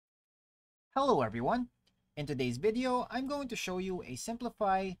Hello everyone! In today's video, I'm going to show you a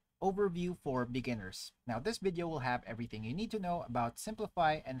Simplifi overview for beginners. Now this video will have everything you need to know about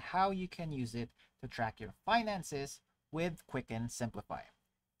Simplifi and how you can use it to track your finances with Quicken Simplifi.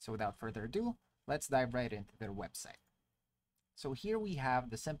 So without further ado, let's dive right into their website. So here we have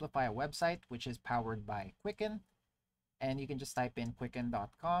the Simplifi website, which is powered by Quicken, and you can just type in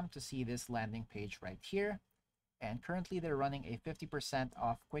quicken.com to see this landing page right here. And currently they're running a 50%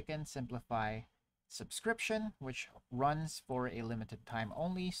 off Quicken Simplifi subscription, which runs for a limited time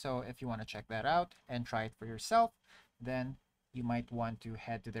only. So if you want to check that out and try it for yourself, then you might want to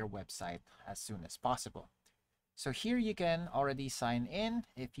head to their website as soon as possible. So here you can already sign in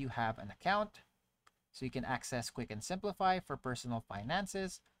if you have an account. So you can access Quicken Simplifi for personal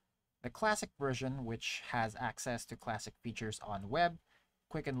finances, the classic version, which has access to classic features on web,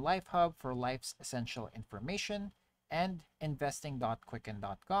 Quicken Life Hub for life's essential information, and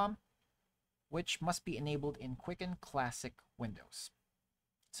investing.quicken.com, which must be enabled in Quicken Classic Windows.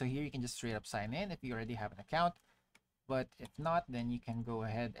 So here you can just straight up sign in if you already have an account, but if not, then you can go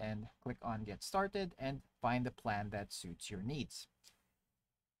ahead and click on Get Started and find the plan that suits your needs.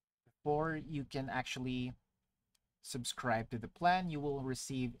 Before you can actually subscribe to the plan, you will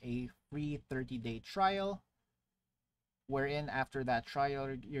receive a free 30-day trial, wherein after that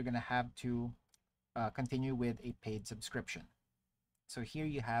trial, you're going to have to continue with a paid subscription. So here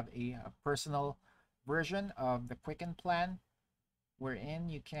you have a personal version of the Quicken plan, wherein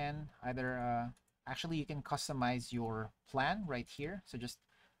you can either, actually you can customize your plan right here. So just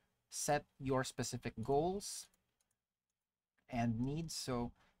set your specific goals and needs.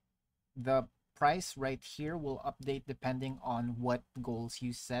 So the price right here will update depending on what goals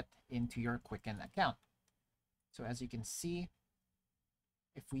you set into your Quicken account. So as you can see,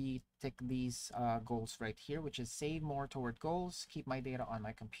 if we tick these goals right here, which is save more toward goals, keep my data on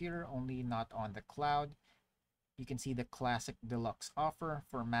my computer, only not on the cloud. You can see the classic deluxe offer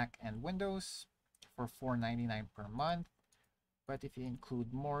for Mac and Windows for $4.99 per month. But if you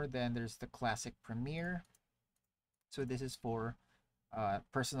include more, then there's the classic Premier. So this is for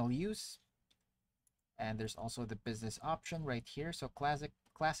personal use. And there's also the business option right here. So classic,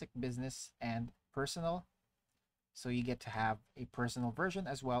 business, and personal. So you get to have a personal version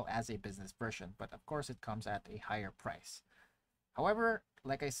as well as a business version, but of course it comes at a higher price. However,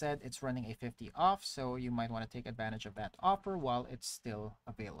 like I said, it's running a 50 off, so you might want to take advantage of that offer while it's still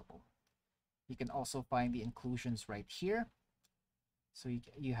available. You can also find the inclusions right here. So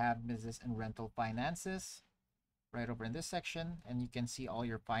you have business and rental finances right over in this section, and you can see all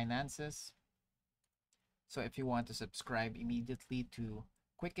your finances. So if you want to subscribe immediately to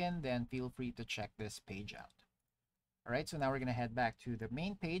Quicken, then feel free to check this page out. All right, so now we're going to head back to the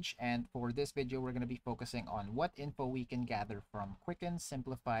main page, and for this video, we're going to be focusing on what info we can gather from Quicken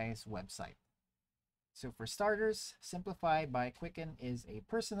Simplifi's website. So for starters, Simplifi by Quicken is a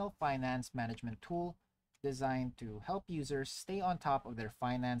personal finance management tool designed to help users stay on top of their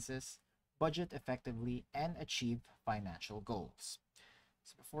finances, budget effectively, and achieve financial goals.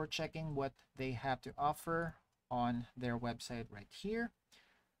 So before checking what they have to offer on their website right here,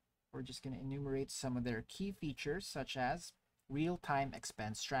 we're just going to enumerate some of their key features, such as real-time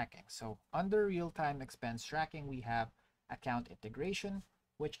expense tracking. So under real-time expense tracking, we have account integration,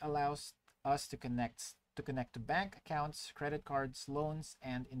 which allows us to connect to bank accounts, credit cards, loans,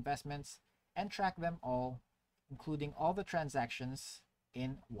 and investments, and track them all, including all the transactions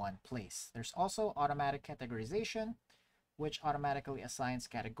in one place. There's also automatic categorization, which automatically assigns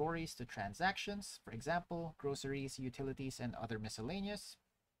categories to transactions, for example, groceries, utilities, and other miscellaneous.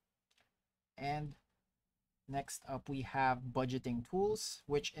 And next up, we have budgeting tools,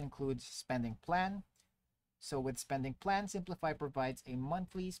 which includes spending plan. So with spending plan, Simplifi provides a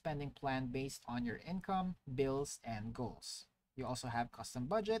monthly spending plan based on your income, bills, and goals. You also have custom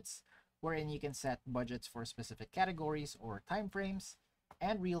budgets, wherein you can set budgets for specific categories or timeframes,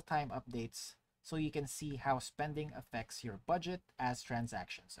 and real-time updates, so you can see how spending affects your budget as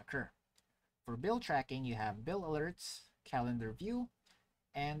transactions occur. For bill tracking, you have bill alerts, calendar view,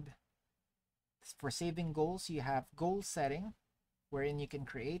 and for saving goals, you have goal setting, wherein you can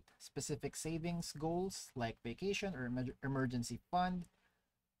create specific savings goals like vacation or emergency fund.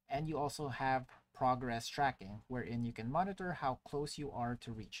 And you also have progress tracking, wherein you can monitor how close you are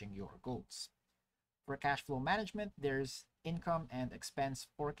to reaching your goals. For cash flow management, there's income and expense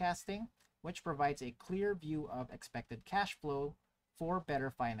forecasting, which provides a clear view of expected cash flow for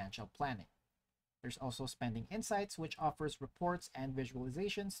better financial planning. There's also Spending Insights, which offers reports and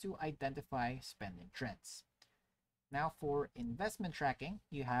visualizations to identify spending trends. Now for investment tracking,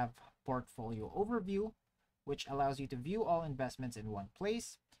 you have Portfolio Overview, which allows you to view all investments in one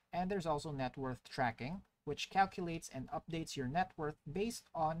place. And there's also net worth tracking, which calculates and updates your net worth based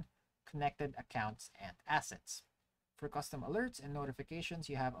on connected accounts and assets. For custom alerts and notifications,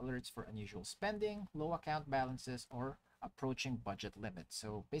 you have alerts for unusual spending, low account balances, or approaching budget limits.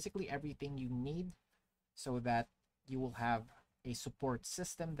 So basically everything you need so that you will have a support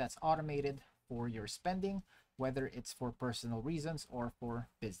system that's automated for your spending, whether it's for personal reasons or for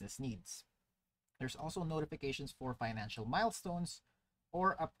business needs. There's also notifications for financial milestones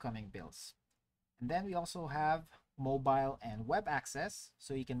or upcoming bills. And then we also have mobile and web access,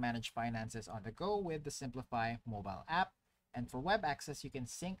 so you can manage finances on the go with the Simplifi mobile app. And for web access, you can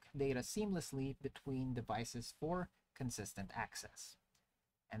sync data seamlessly between devices for consistent access.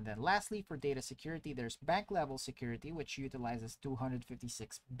 And then lastly, for data security, there's bank level security, which utilizes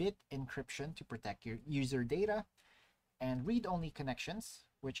 256-bit encryption to protect your user data, and read-only connections,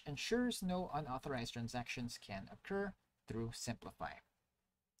 which ensures no unauthorized transactions can occur through Simplifi.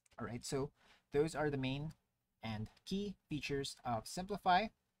 All right, so those are the main and key features of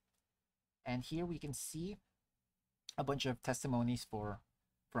Simplifi. And here we can see a bunch of testimonies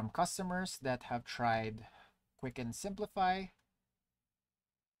from customers that have tried Quicken Simplifi.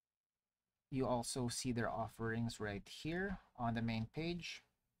 You also see their offerings right here on the main page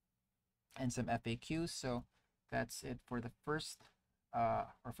and some FAQs. So that's it for the first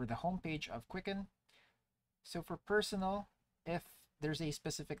or for the homepage of Quicken. So for personal, if there's a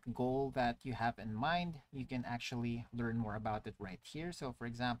specific goal that you have in mind, you can actually learn more about it right here. So for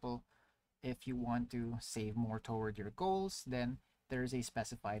example, if you want to save more toward your goals, then there's a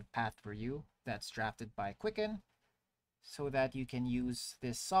specified path for you that's drafted by Quicken so that you can use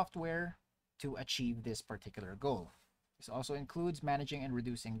this software to achieve this particular goal. This also includes managing and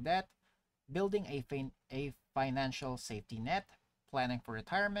reducing debt, building a financial safety net, planning for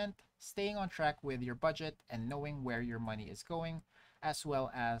retirement, staying on track with your budget, and knowing where your money is going, as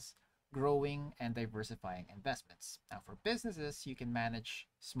well as growing and diversifying investments. Now for businesses, you can manage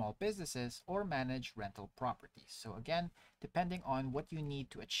small businesses or manage rental properties. So again, depending on what you need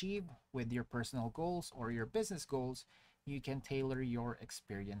to achieve with your personal goals or your business goals, you can tailor your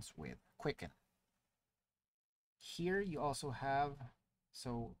experience with Quicken. Here you also have,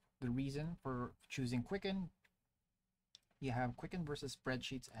 so the reason for choosing Quicken, you have Quicken versus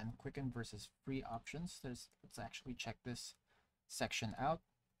spreadsheets and Quicken versus free options. Let's actually check this section out.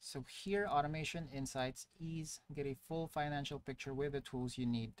 So here, automation, insights, ease, get a full financial picture with the tools you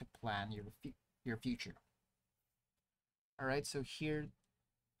need to plan your future. All right, so here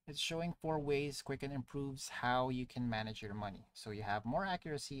it's showing 4 ways Quicken improves how you can manage your money. So you have more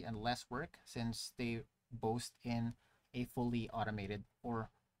accuracy and less work since they boast in a fully automated or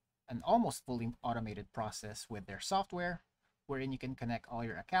an almost fully automated process with their software, wherein you can connect all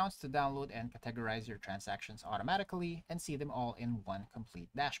your accounts to download and categorize your transactions automatically and see them all in one complete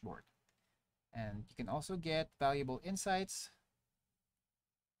dashboard. And you can also get valuable insights,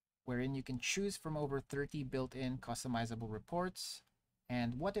 wherein you can choose from over 30 built-in customizable reports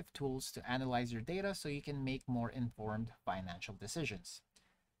and what-if tools to analyze your data so you can make more informed financial decisions.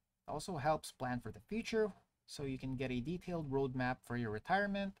 It also helps plan for the future so you can get a detailed roadmap for your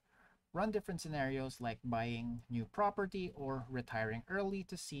retirement, run different scenarios like buying new property or retiring early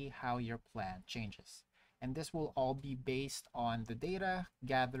to see how your plan changes. And this will all be based on the data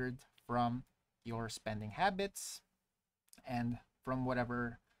gathered from your spending habits and from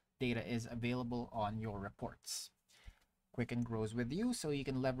whatever data is available on your reports. Quicken grows with you so you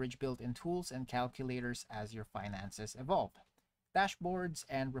can leverage built-in tools and calculators as your finances evolve. Dashboards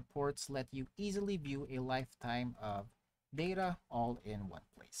and reports let you easily view a lifetime of data all in one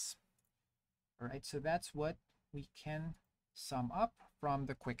place. All right, so that's what we can sum up from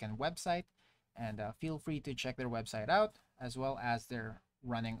the Quicken website. And feel free to check their website out as well as their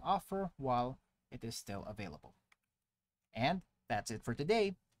running offer while it is still available. And that's it for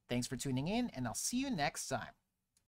today. Thanks for tuning in, and I'll see you next time.